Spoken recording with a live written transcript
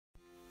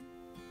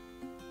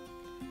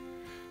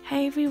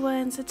Hey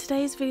everyone, so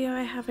today's video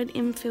I have an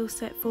infill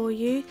set for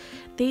you.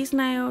 These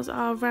nails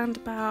are around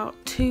about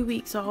 2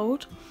 weeks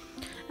old,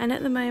 and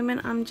at the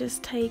moment I'm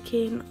just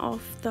taking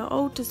off the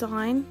old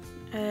design,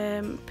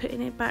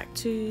 putting it back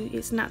to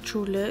its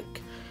natural look.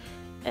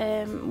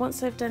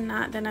 Once I've done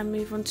that, then I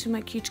move on to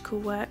my cuticle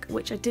work,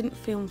 which I didn't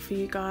film for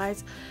you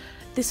guys.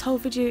 This whole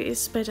video is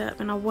sped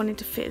up and I wanted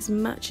to fit as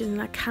much as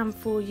I can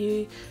for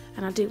you,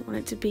 and I didn't want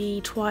it to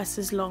be twice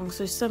as long,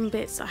 so some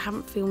bits I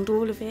haven't filmed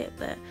all of it,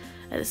 but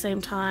at the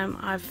same time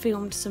I've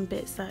filmed some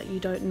bits that you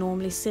don't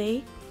normally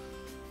see.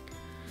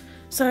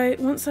 So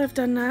once I've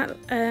done that,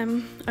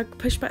 I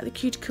push back the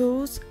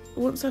cuticles.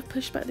 Once I've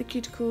pushed back the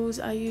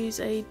cuticles, I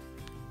use a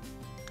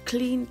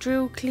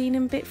drill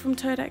cleaning bit from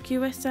Todac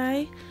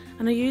USA,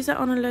 and I use that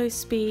on a low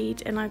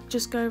speed, and I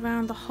just go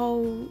around the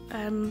whole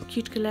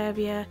cuticle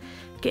area,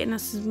 getting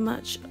as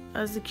much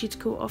as the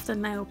cuticle off the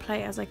nail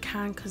plate as I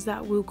can, because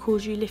that will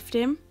cause you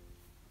lifting.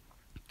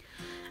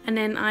 And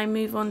then I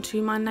move on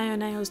to my Naio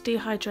Nails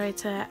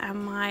dehydrator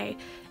and my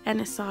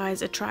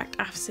NSI's Attract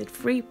Acid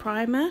Free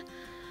primer.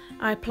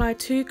 I apply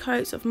 2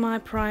 coats of my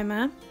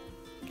primer.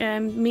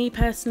 Me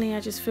personally, I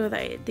just feel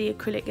that the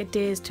acrylic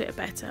adheres to it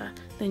better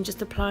than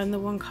just applying the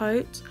 1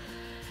 coat.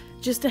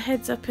 Just a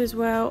heads up as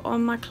well,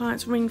 on my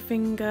client's ring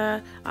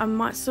finger,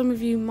 some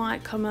of you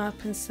might come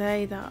up and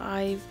say that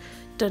I've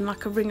done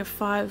like a ring of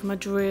fire with my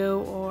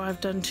drill, or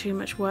I've done too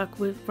much work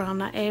around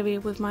that area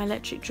with my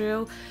electric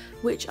drill,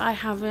 which I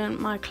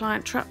haven't. My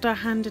client trapped her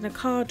hand in a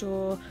car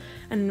door,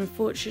 and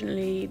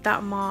unfortunately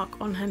that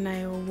mark on her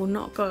nail will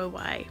not go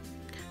away.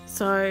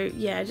 So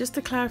yeah, just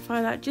to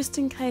clarify that, just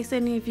in case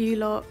any of you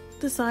lot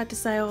decide to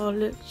say, oh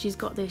look, she's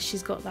got this,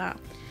 she's got that,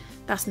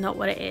 that's not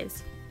what it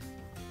is.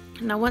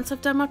 Now once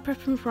I've done my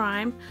prep and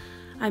prime,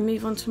 I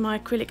move on to my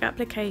acrylic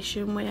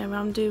application, where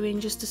I'm doing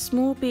just a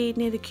small bead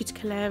near the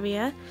cuticle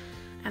area,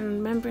 and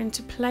remembering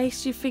to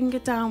place your finger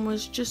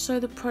downwards just so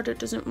the product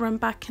doesn't run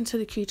back into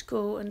the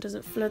cuticle and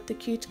doesn't flood the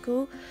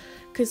cuticle,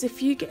 because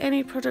if you get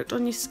any product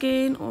on your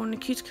skin or on the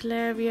cuticle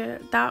area,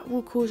 that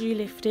will cause you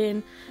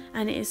lifting,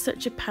 and it is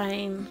such a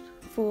pain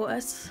for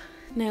us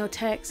nail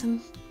techs,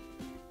 and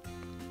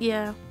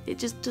yeah, it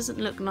just doesn't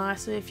look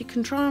nice. So if you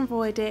can try and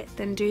avoid it,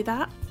 then do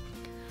that.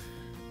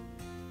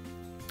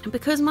 And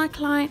because my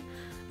client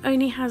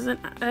only has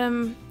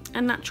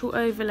a natural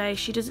overlay,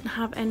 she doesn't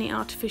have any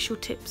artificial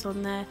tips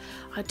on there,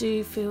 I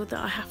do feel that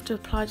I have to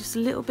apply just a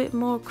little bit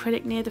more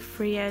acrylic near the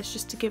free edge,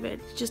 just to give it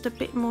just a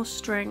bit more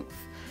strength,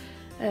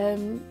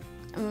 and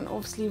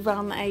obviously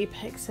around the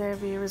apex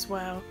area as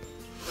well.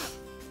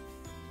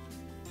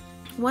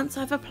 Once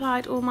I've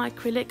applied all my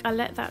acrylic, I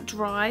let that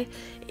dry.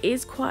 It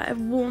is quite a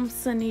warm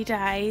sunny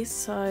day,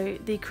 so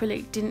the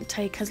acrylic didn't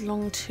take as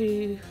long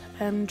to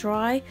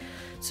dry.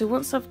 So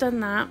once I've done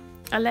that,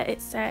 I let it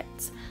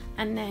set,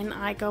 and then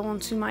I go on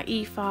to my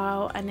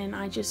e-file, and then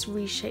I just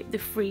reshape the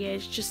free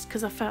edge, just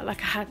because I felt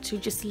like I had to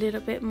just a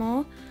little bit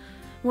more.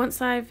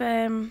 Once I've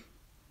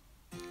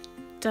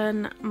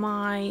done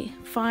my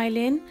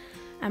filing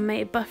and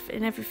made a buff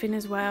and everything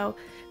as well,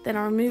 then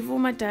I remove all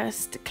my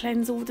dust,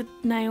 cleanse all the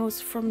nails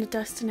from the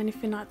dust and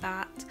anything like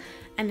that,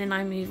 and then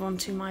I move on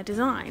to my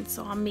design.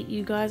 So I'll meet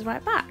you guys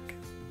right back.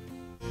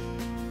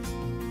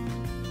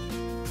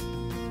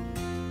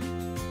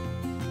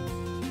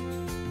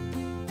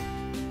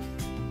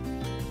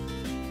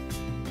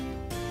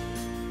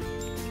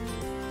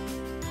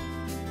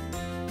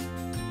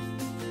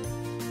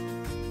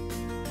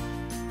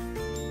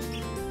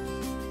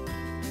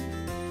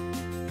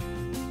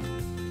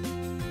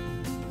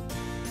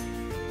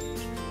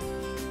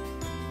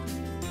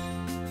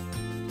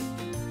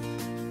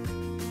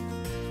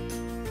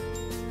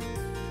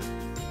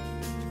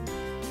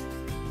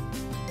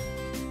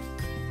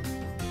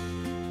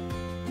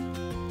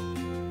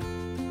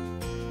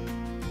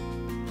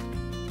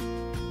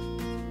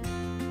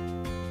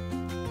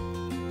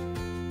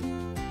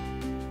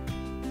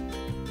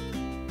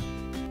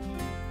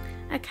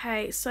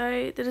 Okay,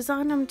 so the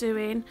design I'm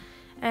doing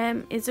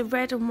is a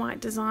red and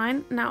white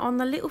design. Now on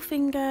the little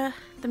finger,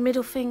 the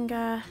middle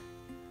finger,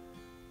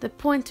 the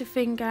pointer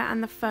finger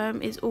and the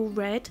thumb is all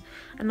red,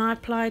 and I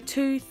apply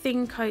 2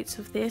 thin coats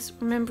of this,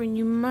 remembering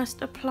you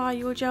must apply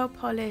your gel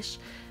polish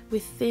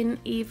with thin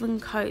even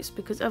coats,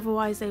 because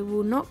otherwise they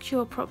will not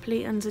cure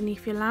properly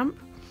underneath your lamp.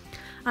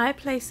 I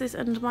place this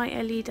under my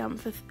LED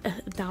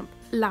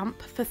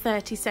lamp for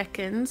 30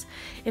 seconds.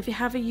 If you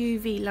have a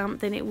UV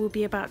lamp, then it will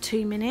be about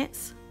 2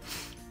 minutes.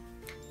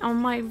 On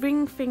my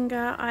ring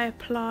finger, I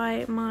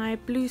apply my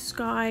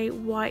bluesky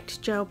white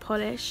gel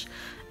polish,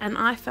 and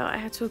I felt I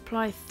had to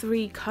apply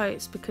 3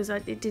 coats because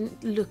it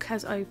didn't look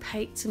as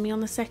opaque to me on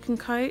the 2nd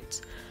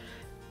coat.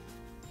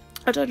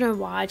 I don't know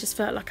why, I just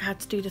felt like I had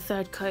to do the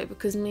 3rd coat,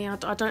 because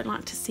I don't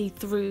like to see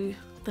through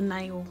the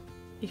nail,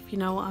 if you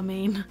know what I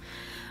mean.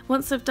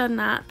 Once I've done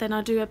that, then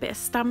I do a bit of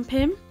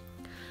stamping.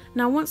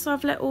 Now once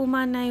I've let all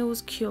my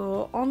nails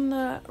cure, on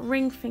the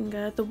ring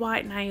finger, the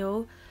white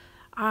nail,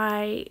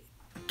 I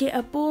get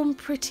a Born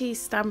Pretty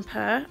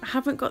stamper. I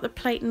haven't got the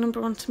plate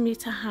number onto me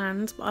to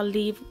hand, but I'll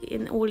leave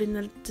all in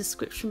the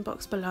description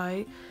box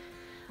below.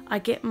 I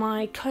get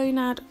my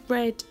Konad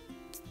red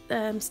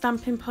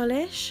stamping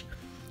polish,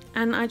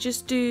 and I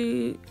just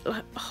do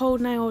like a whole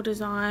nail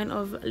design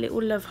of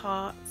little love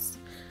hearts,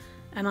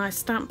 and I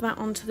stamp that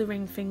onto the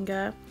ring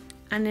finger.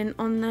 And then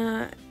on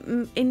the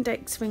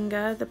index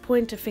finger, the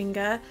pointer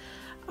finger,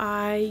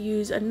 I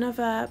use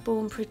another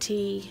Born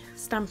Pretty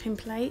stamping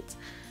plate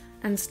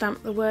and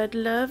stamp the word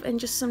love and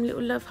just some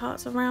little love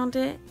hearts around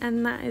it,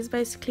 and that is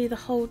basically the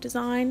whole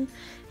design.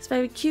 It's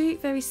very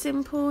cute, very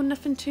simple,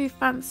 nothing too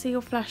fancy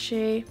or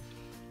flashy.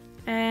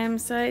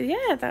 So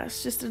yeah,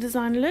 that's just a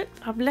design look.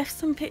 I've left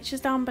some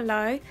pictures down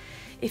below.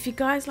 If you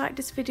guys like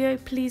this video,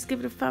 please give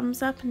it a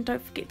thumbs up and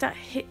don't forget to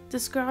hit the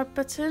subscribe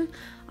button.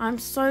 I'm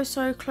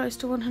so close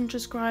to 100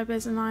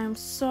 subscribers, and I am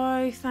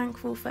so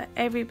thankful for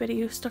everybody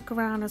who stuck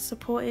around and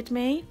supported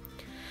me.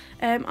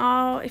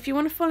 If you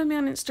want to follow me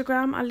on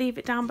Instagram, I'll leave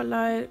it down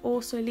below,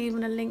 also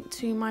leaving a link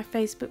to my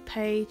Facebook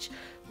page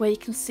where you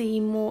can see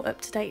more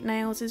up-to-date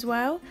nails as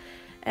well.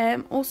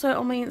 Also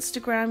on my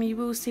Instagram you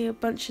will see a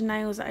bunch of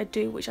nails that I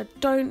do which I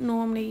don't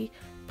normally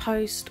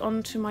post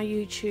onto my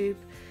YouTube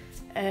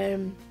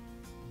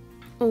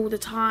all the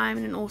time,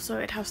 and also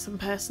it has some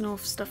personal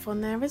stuff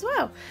on there as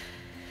well.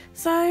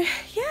 So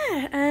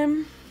yeah,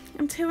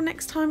 until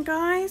next time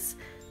guys,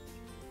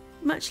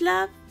 much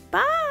love,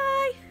 bye.